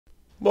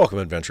Welcome,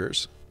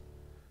 adventurers.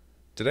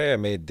 Today I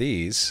made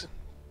these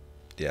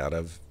out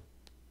of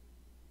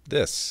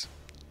this.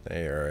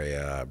 They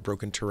are a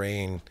broken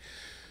terrain,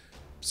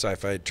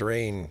 sci-fi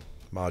terrain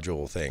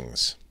module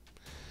things.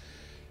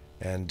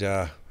 And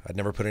I'd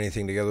never put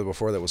anything together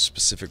before that was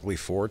specifically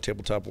for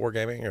tabletop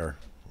wargaming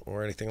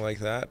or anything like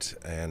that.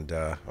 And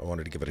I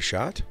wanted to give it a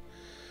shot.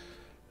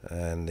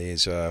 And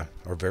these are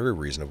very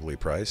reasonably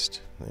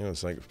priced. You know,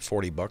 it's like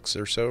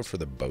 $40 or so for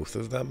the both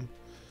of them.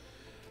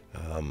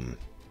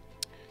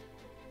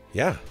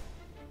 Yeah.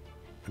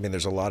 I mean,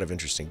 there's a lot of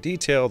interesting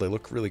detail. They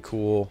look really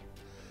cool.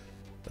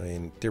 I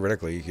mean,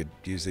 theoretically, you could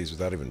use these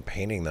without even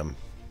painting them,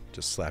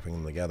 just slapping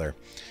them together.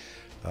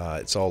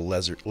 It's all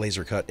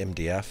laser cut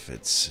MDF.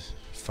 It's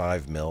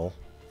 5 mil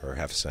or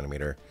half a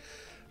centimeter.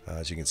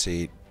 As you can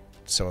see,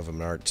 some of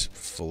them aren't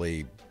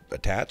fully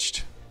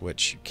attached,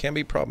 which can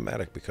be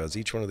problematic because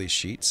each one of these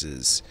sheets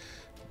is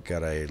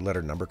got a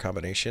letter number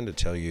combination to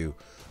tell you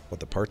what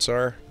the parts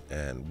are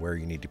and where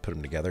you need to put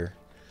them together.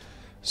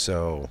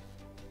 So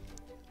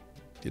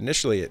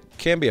initially it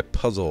can be a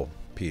puzzle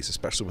piece,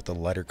 especially with the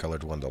lighter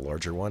colored one, the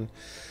larger one.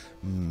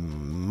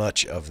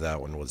 Much of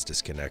that one was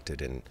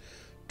disconnected and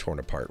torn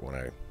apart when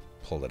I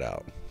pulled it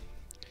out.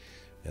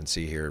 And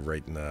see here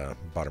right in the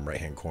bottom right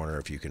hand corner,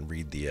 if you can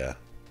read the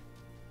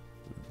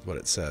what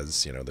it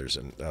says, you know, there's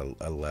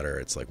a letter.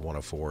 It's like 1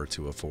 of 4,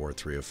 2 of 4,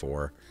 3 of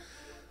 4,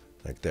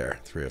 like there,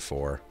 3 of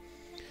 4.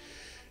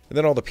 And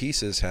then all the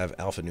pieces have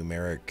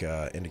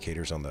alphanumeric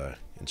indicators on the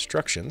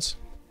instructions.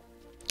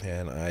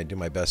 And I do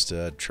my best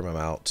to trim them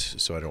out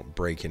so I don't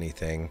break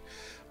anything,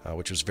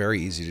 which was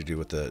very easy to do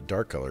with the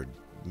dark colored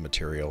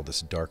material.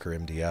 This darker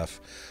MDF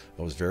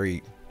was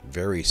very,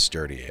 very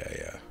sturdy.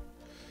 I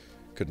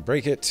couldn't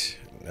break it.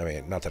 I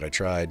mean, not that I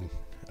tried.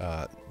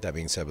 That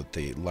being said, with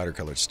the lighter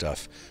colored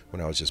stuff,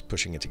 when I was just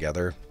pushing it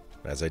together,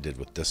 as I did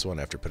with this one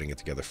after putting it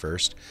together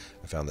first,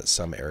 I found that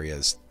some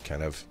areas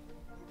kind of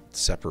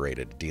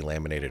separated,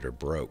 delaminated, or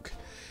broke.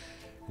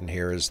 And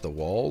here is the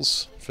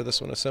walls for this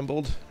one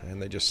assembled,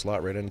 and they just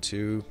slot right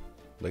into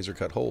laser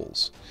cut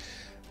holes.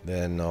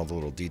 Then all the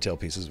little detail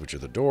pieces, which are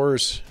the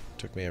doors.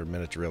 Took me a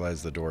minute to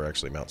realize the door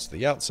actually mounts to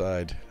the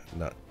outside,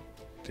 not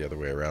the other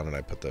way around, and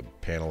I put the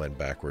panel in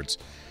backwards.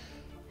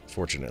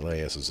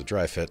 Fortunately, this was a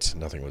dry fit,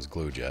 nothing was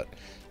glued yet.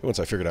 And once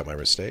I figured out my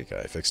mistake,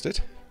 I fixed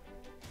it.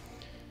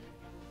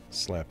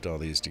 Slapped all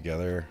these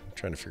together,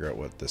 trying to figure out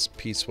what this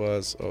piece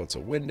was. Oh, it's a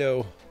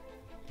window,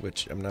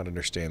 which I'm not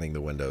understanding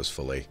the windows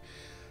fully.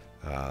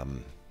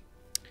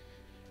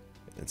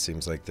 It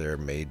seems like they're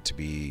made to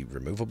be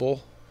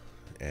removable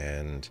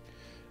and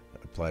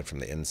applied from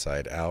the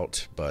inside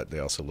out, but they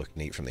also look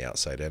neat from the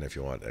outside in if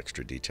you want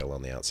extra detail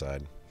on the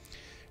outside.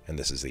 And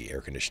this is the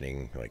air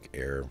conditioning, like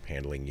air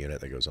handling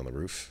unit that goes on the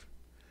roof.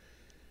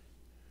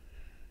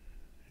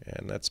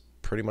 And that's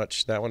pretty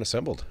much that one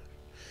assembled.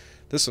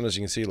 This one, as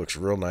you can see, looks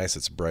real nice.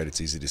 It's bright.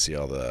 It's easy to see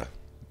all the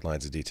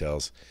lines of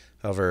details.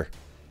 However,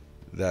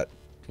 that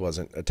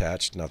wasn't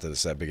attached. Not that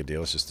it's that big a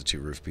deal. It's just the 2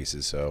 roof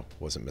pieces, so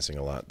wasn't missing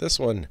a lot. This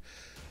one,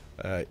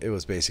 it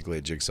was basically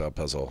a jigsaw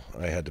puzzle.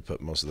 I had to put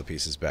most of the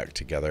pieces back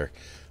together.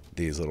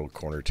 These little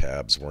corner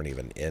tabs weren't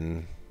even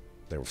in.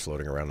 They were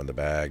floating around in the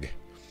bag.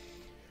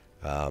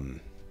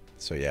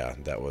 So yeah,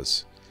 that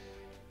was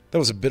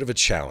a bit of a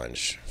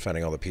challenge,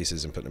 finding all the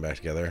pieces and putting them back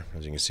together.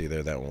 As you can see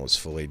there, that one was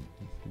fully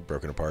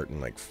broken apart in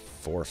like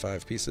 4 or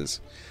 5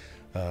 pieces.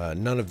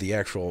 None of the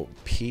actual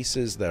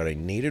pieces that I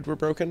needed were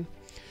broken,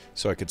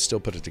 so I could still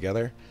put it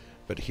together.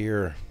 But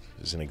here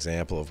is an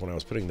example of when I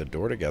was putting the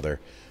door together.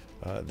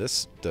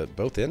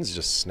 Both ends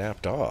just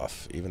snapped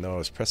off, even though I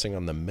was pressing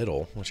on the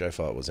middle, which I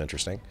thought was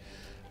interesting,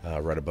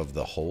 right above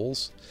the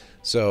holes.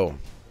 So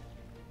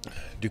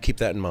do keep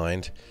that in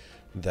mind,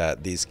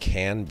 that these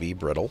can be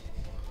brittle.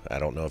 I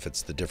don't know if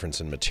it's the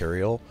difference in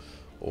material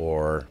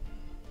or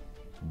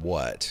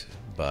what,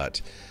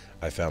 but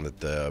I found that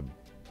the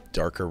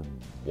darker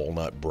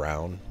walnut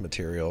brown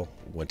material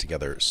went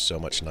together so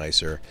much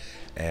nicer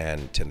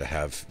and tend to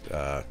have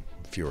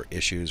fewer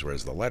issues,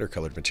 whereas the lighter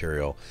colored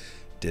material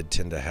did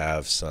tend to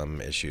have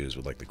some issues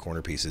with like the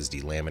corner pieces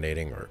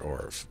delaminating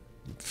or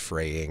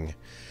fraying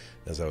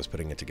as I was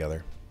putting it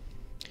together.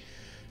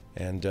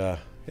 And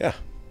yeah,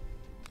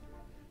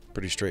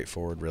 pretty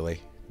straightforward,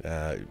 really.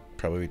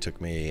 Probably took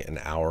me an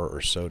hour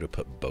or so to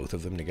put both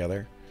of them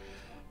together.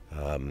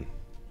 And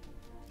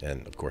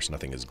of course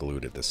nothing is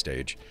glued at this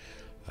stage.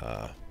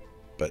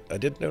 But I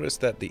did notice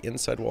that the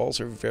inside walls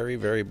are very,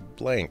 very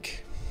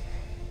blank.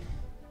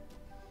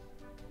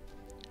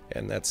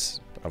 And that's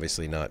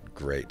obviously not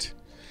great.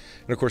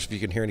 And of course, if you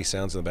can hear any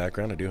sounds in the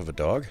background, I do have a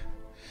dog.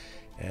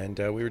 And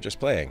we were just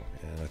playing,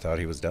 and I thought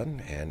he was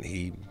done, and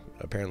he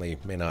apparently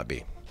may not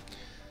be.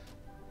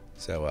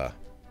 So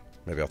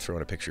maybe I'll throw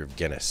in a picture of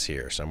Guinness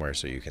here somewhere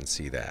so you can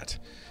see that.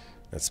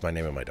 That's my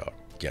name of my dog,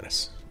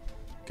 Guinness.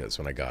 Because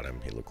when I got him,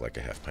 he looked like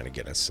a half pint of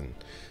Guinness, and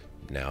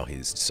now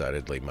he's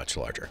decidedly much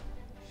larger.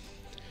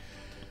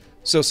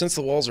 So since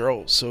the walls are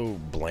all so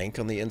blank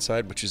on the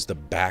inside, which is the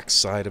back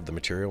side of the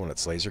material when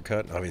it's laser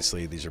cut,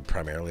 obviously these are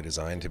primarily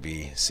designed to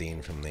be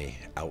seen from the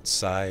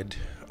outside,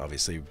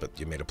 obviously, but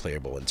you made a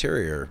playable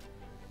interior,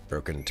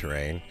 broken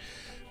terrain.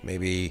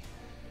 Maybe,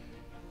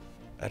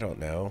 I don't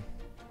know,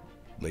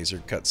 laser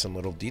cut some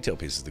little detail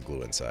pieces to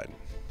glue inside.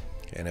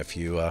 And if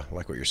you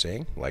like what you're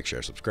seeing, like,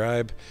 share,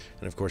 subscribe.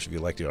 And of course, if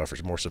you'd like to offer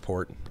more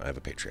support, I have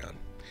a Patreon.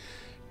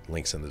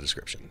 Links in the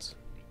description.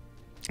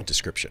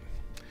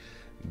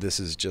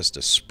 This is just a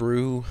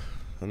sprue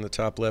on the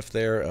top left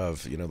there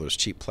of, you know, those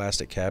cheap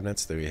plastic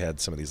cabinets that we had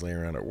some of these laying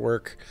around at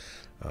work.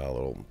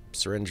 Little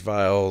syringe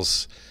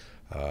vials.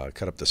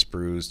 Cut up the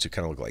sprues to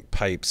kind of look like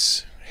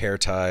pipes, hair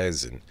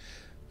ties, and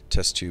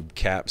test tube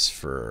caps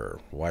for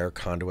wire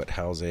conduit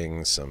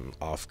housing. Some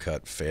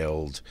off-cut,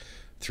 failed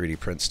 3D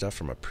print stuff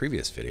from a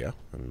previous video,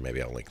 and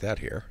maybe I'll link that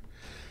here,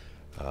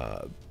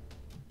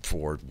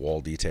 for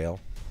wall detail.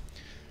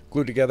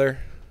 Glued together,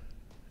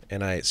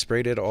 and I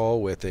sprayed it all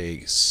with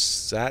a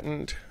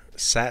satin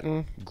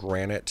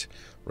granite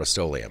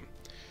Rust-Oleum.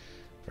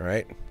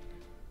 Alright,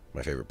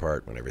 my favorite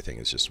part when everything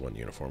is just one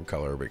uniform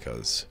color,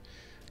 because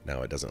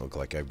now it doesn't look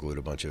like I've glued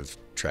a bunch of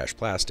trash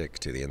plastic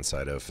to the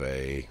inside of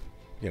a,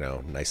 you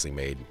know, nicely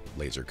made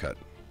laser cut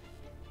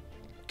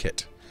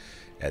kit.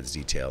 Adds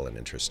detail and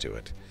interest to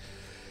it.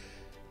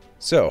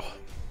 So,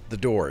 the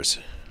doors,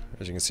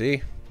 as you can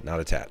see, not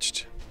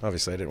attached.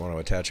 Obviously, I didn't want to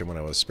attach them when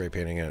I was spray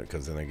painting it,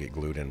 because then they get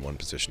glued in one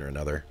position or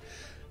another.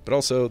 But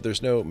also,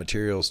 there's no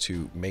materials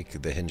to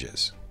make the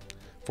hinges.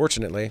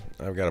 Fortunately,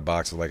 I've got a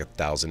box of like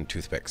 1,000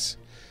 toothpicks.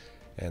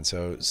 And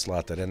so,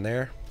 slot that in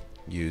there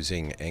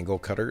using angle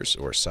cutters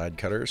or side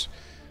cutters.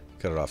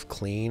 Cut it off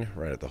clean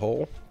right at the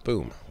hole.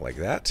 Boom, like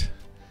that.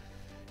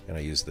 And I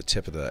use the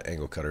tip of the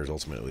angle cutters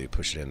ultimately to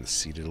push it in to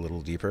seat it a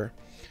little deeper.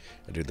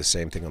 I do the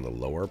same thing on the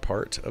lower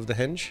part of the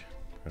hinge.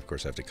 Of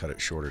course, I have to cut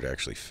it shorter to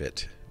actually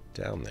fit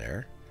down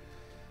there.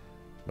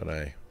 But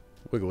I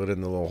wiggle it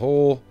in the little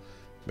hole,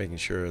 making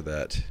sure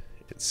that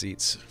it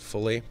seats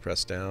fully,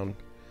 press down,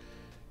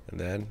 and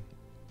then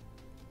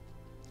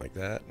like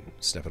that,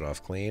 snip it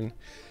off clean,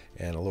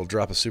 and a little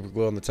drop of super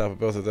glue on the top of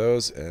both of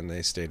those, and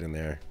they stayed in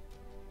there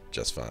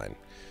just fine.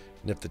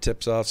 Nip the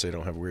tips off so you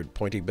don't have weird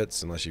pointy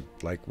bits, unless you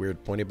like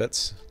weird pointy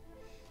bits.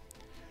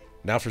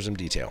 Now for some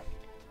detail.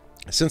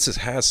 Since this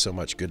has so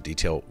much good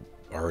detail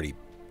already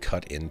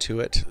cut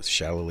into it,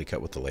 shallowly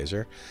cut with the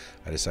laser,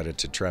 I decided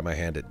to try my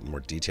hand at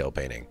more detail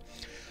painting.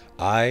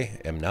 I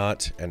am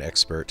not an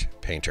expert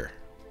painter.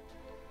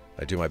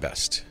 I do my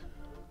best.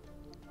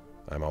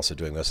 I'm also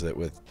doing most of it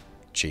with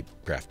cheap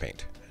craft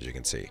paint, as you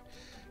can see.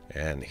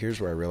 And here's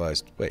where I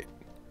realized, wait,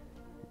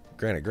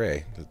 granite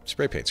gray, the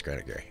spray paint's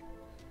granite gray.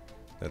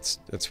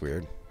 That's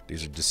weird.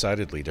 These are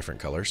decidedly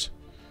different colors.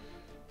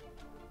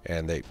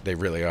 And they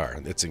really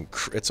are.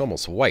 It's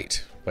almost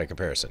white by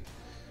comparison,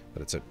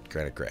 but it's a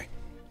granite gray.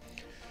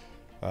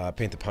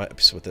 Paint the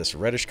pipes with this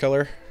reddish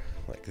color,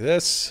 like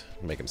this,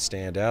 make them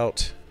stand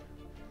out.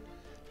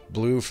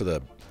 Blue for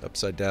the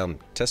upside down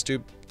test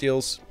tube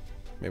deals,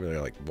 maybe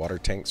they're like water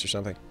tanks or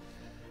something.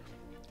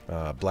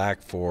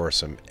 Black for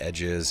some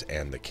edges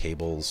and the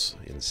cables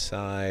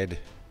inside,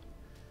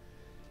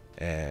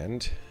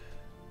 and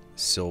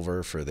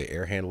silver for the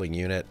air handling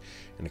unit,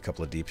 and a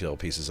couple of detail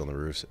pieces on the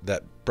roofs.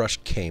 That brush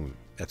came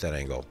at that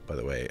angle, by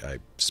the way. I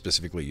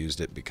specifically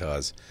used it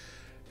because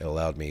it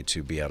allowed me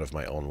to be out of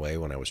my own way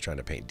when I was trying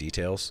to paint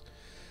details.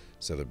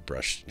 So the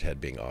brush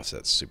head being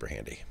offset is super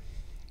handy.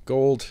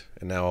 Gold,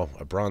 and now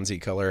a bronzy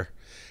color,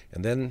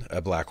 and then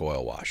a black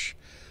oil wash.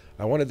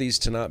 I wanted these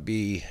to not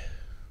be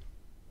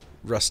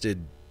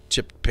rusted,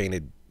 chip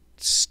painted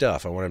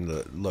stuff. I wanted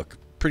them to look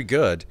pretty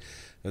good,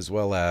 as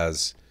well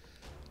as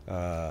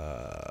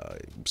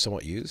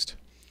somewhat used.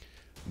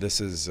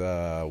 This is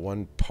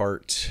 1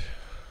 part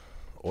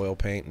oil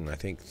paint and I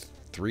think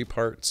 3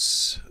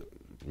 parts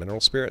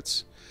mineral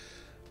spirits.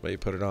 But you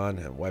put it on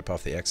and wipe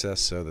off the excess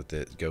so that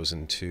it goes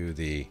into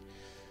the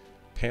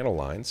panel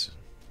lines,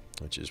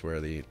 which is where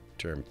the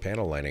term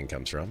panel lining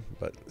comes from.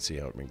 But see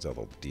how it brings out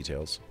all the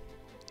details.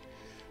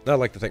 Now I'd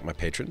like to thank my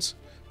patrons.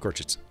 Of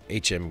course, it's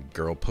HM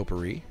Girl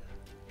Potpourri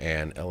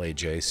and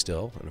LAJ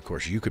Still, and of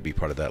course you could be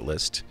part of that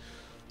list.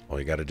 All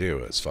you got to do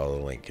is follow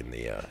the link in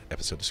the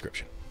episode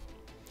description.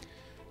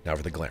 Now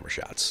for the glamour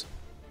shots.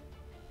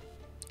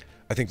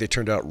 I think they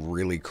turned out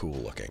really cool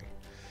looking.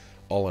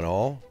 All in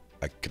all,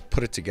 I could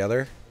put it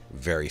together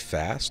very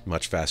fast,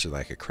 much faster than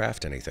I could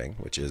craft anything,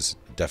 which is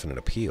a definite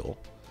appeal.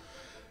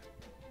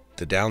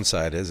 The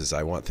downside is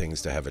I want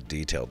things to have a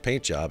detailed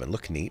paint job and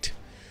look neat,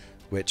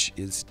 which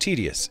is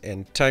tedious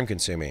and time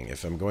consuming.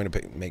 If I'm going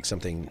to make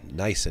something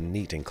nice and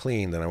neat and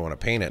clean, then I want to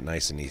paint it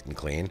nice and neat and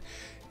clean.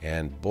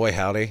 And boy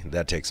howdy,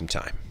 that takes some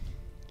time.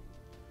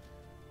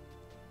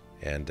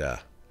 And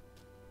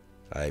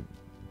I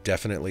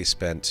definitely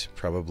spent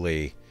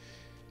probably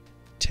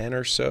 10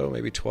 or so,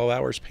 maybe 12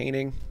 hours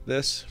painting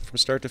this from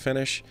start to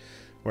finish,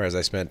 whereas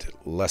I spent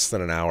less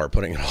than an hour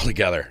putting it all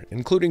together,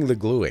 including the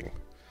gluing.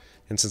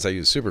 And since I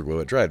used super glue,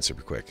 it dried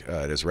super quick.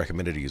 It is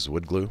recommended to use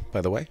wood glue,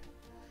 by the way.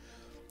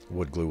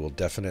 Wood glue will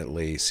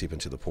definitely seep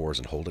into the pores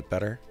and hold it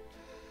better.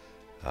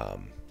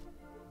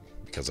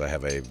 Because I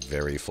have a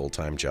very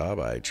full-time job,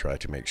 I try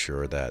to make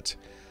sure that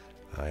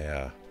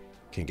I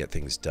can get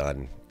things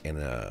done in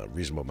a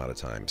reasonable amount of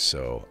time.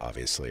 So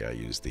obviously I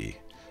use the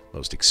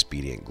most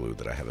expedient glue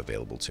that I have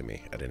available to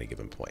me at any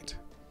given point.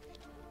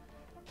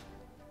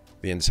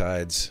 The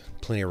inside's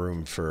plenty of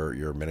room for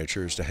your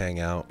miniatures to hang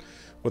out.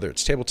 Whether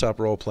it's tabletop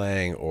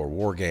role-playing or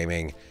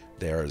wargaming,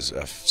 there's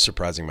a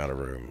surprising amount of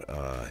room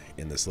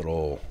in this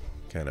little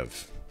kind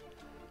of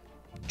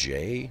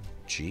G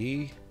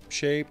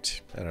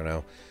shaped, I don't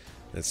know,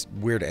 this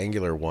weird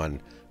angular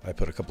one. I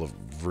put a couple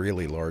of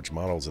really large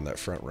models in that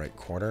front right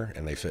corner,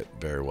 and they fit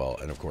very well.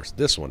 And of course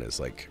this one is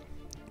like,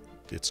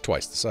 it's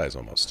twice the size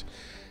almost.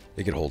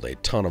 It can hold a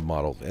ton of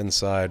models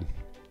inside.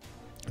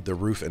 The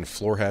roof and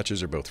floor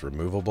hatches are both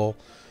removable,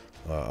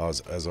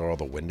 as are all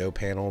the window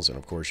panels, and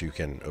of course you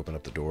can open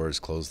up the doors,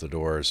 close the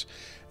doors.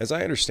 As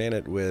I understand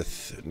it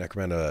with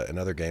Necromunda and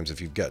other games,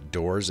 if you've got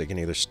doors, they can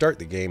either start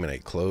the game in a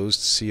closed,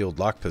 sealed,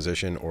 locked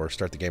position, or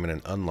start the game in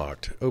an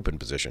unlocked, open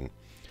position.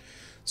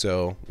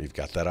 So you've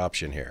got that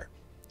option here.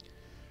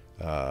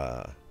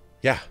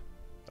 Yeah,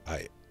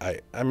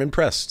 I'm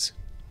impressed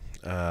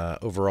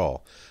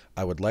overall.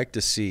 I would like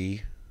to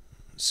see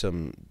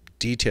some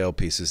detail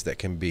pieces that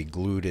can be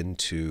glued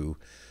into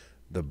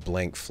the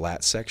blank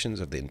flat sections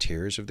of the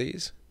interiors of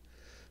these.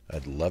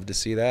 I'd love to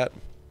see that.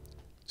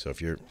 So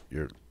if you're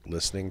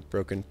listening,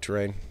 Broken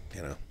Terrain,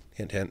 you know,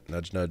 hint hint,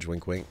 nudge nudge,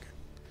 wink wink.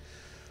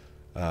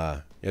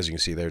 As you can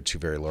see, there are two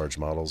very large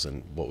models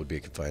in what would be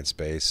a confined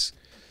space.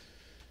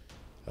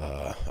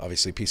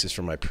 Obviously pieces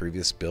from my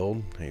previous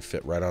build, they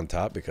fit right on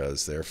top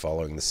because they're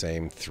following the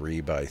same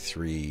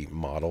 3x3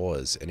 model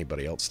as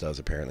anybody else does,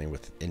 apparently,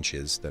 with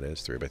inches, that is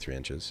 3x3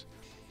 inches.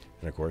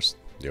 And of course,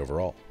 the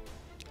overall.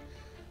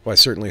 Well, I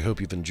certainly hope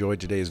you've enjoyed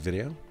today's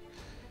video,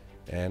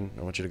 and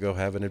I want you to go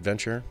have an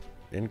adventure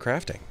in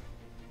crafting.